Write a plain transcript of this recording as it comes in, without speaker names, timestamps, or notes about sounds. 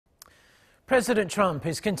President Trump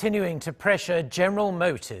is continuing to pressure General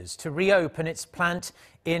Motors to reopen its plant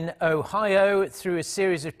in Ohio through a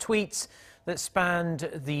series of tweets that spanned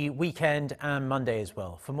the weekend and Monday as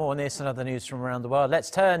well. For more on this and other news from around the world,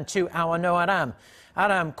 let's turn to our Ro Aram.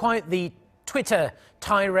 Aram, quite the Twitter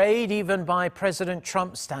tirade, even by President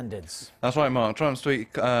Trump's standards. That's right, Mark. Trump's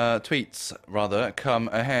tweets come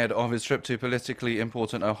ahead of his trip to politically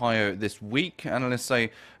important Ohio this week. Analysts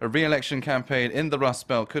say a re-election campaign in the Rust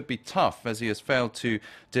Belt could be tough as he has failed to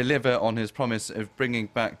deliver on his promise of bringing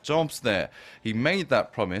back jobs there. He made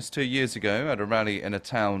that promise 2 years ago at a rally in a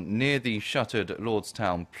town near the shuttered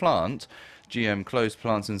Lordstown plant. GM closed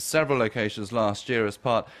plants in several locations last year as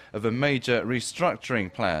part of a major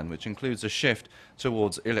restructuring plan, which includes a shift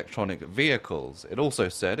towards electronic vehicles. It also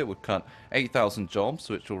said it would cut 8,000 jobs,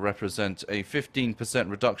 which will represent a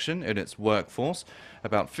 15% reduction in its workforce.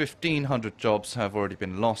 About 1,500 jobs have already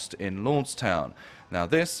been lost in Lordstown. Now,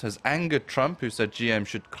 this has angered Trump, who said GM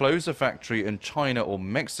should close a factory in China or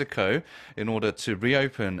Mexico in order to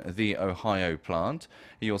reopen the Ohio plant.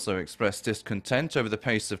 He also expressed discontent over the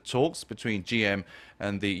pace of talks between GM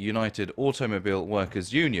and the United Automobile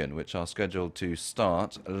Workers Union, which are scheduled to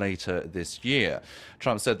start later this year.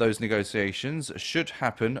 Trump said those negotiations should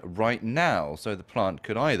happen right now, so the plant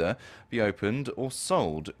could either be opened or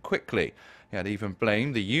sold quickly. He had even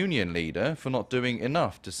blamed the union leader for not doing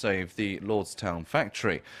enough to save the Lordstown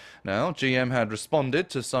factory. Now, GM had responded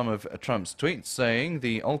to some of Trump's tweets, saying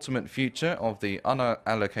the ultimate future of the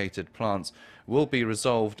unallocated plants will be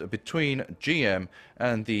resolved between GM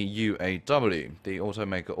and the UAW. The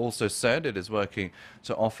automaker also said it is working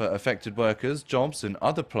to offer affected workers jobs in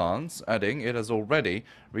other plants, adding it has already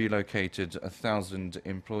relocated 1,000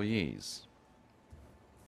 employees.